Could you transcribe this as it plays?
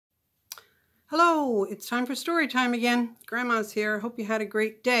Hello, it's time for story time again. Grandma's here. Hope you had a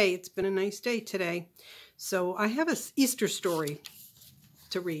great day. It's been a nice day today. So I have an Easter story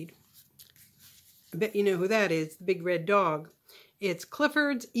to read. I bet you know who that is, the big red dog. It's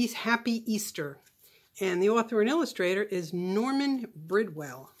Clifford's Happy Easter. And the author and illustrator is Norman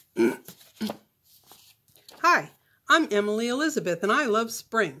Bridwell. Hi, I'm Emily Elizabeth and I love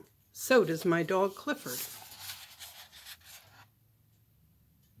spring. So does my dog Clifford.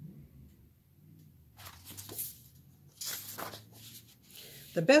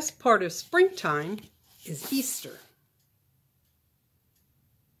 The best part of springtime is Easter.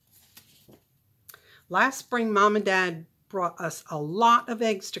 Last spring, Mom and Dad brought us a lot of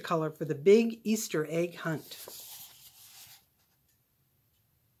eggs to color for the big Easter egg hunt.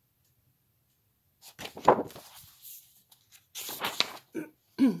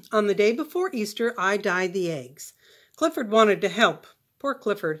 On the day before Easter, I dyed the eggs. Clifford wanted to help. Poor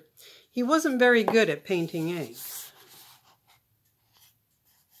Clifford. He wasn't very good at painting eggs.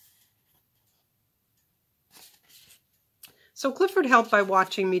 So Clifford helped by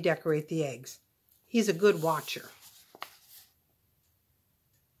watching me decorate the eggs. He's a good watcher.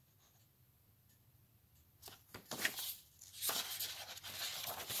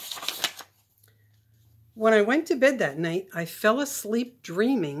 When I went to bed that night, I fell asleep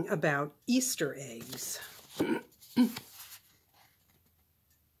dreaming about Easter eggs.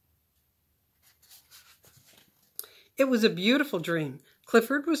 It was a beautiful dream.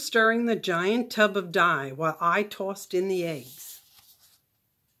 Clifford was stirring the giant tub of dye while I tossed in the eggs.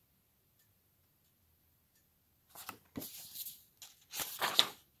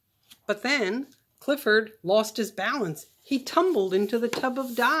 But then Clifford lost his balance. He tumbled into the tub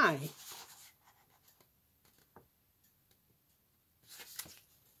of dye.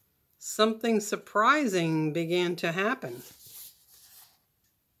 Something surprising began to happen.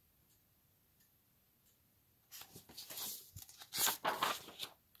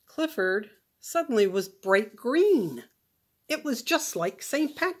 Clifford suddenly was bright green. It was just like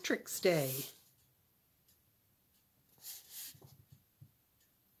St. Patrick's Day.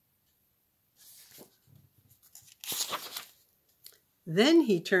 Then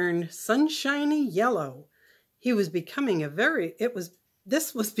he turned sunshiny yellow. He was becoming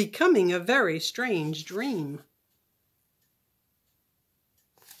this was becoming a very strange dream.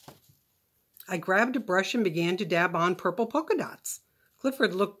 I grabbed a brush and began to dab on purple polka dots.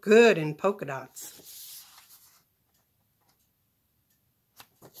 Clifford looked good in polka dots.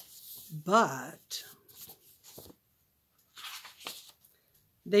 But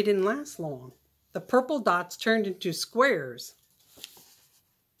they didn't last long. The purple dots turned into squares.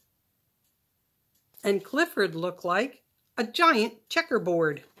 And Clifford looked like a giant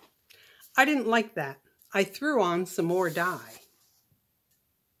checkerboard. I didn't like that. I threw on some more dye.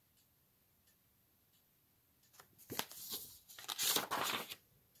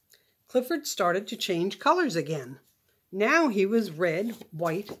 Clifford started to change colors again. Now he was red,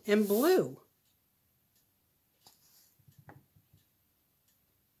 white, and blue.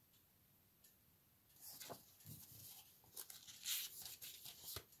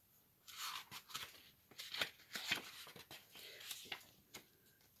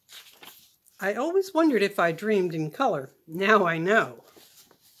 I always wondered if I dreamed in color. Now I know.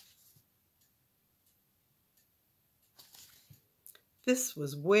 This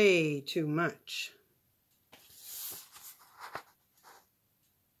was way too much.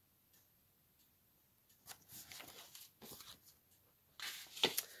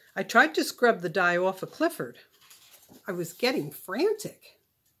 I tried to scrub the dye off of Clifford. I was getting frantic.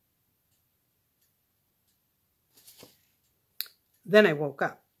 Then I woke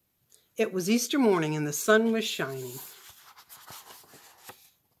up. It was Easter morning and the sun was shining.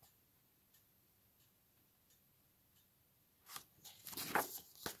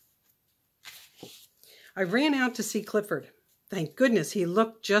 I ran out to see Clifford. Thank goodness he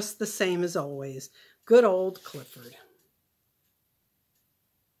looked just the same as always. Good old Clifford.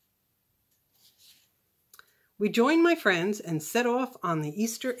 We joined my friends and set off on the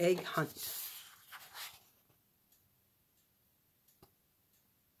Easter egg hunt.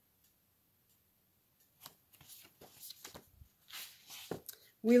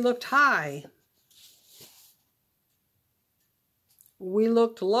 We looked high. We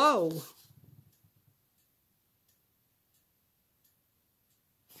looked low.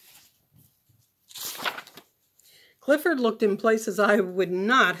 Clifford looked in places I would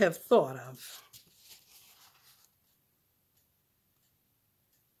not have thought of.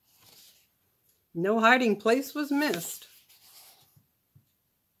 No hiding place was missed.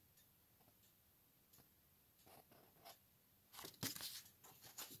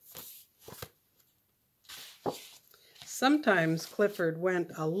 Sometimes Clifford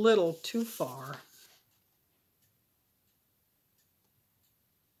went a little too far.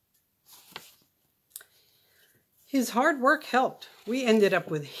 His hard work helped. We ended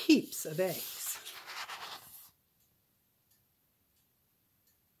up with heaps of eggs.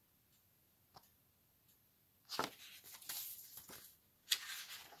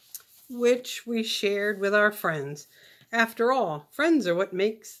 Which we shared with our friends. After all, friends are what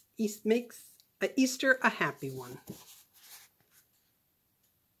makes Easter a happy one.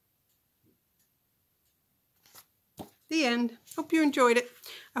 The end. Hope you enjoyed it.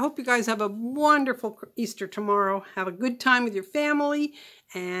 I hope you guys have a wonderful Easter tomorrow. Have a good time with your family,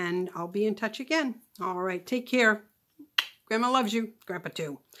 and I'll be in touch again. All right, take care. Grandma loves you. Grandpa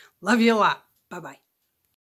too. Love you a lot. Bye-bye.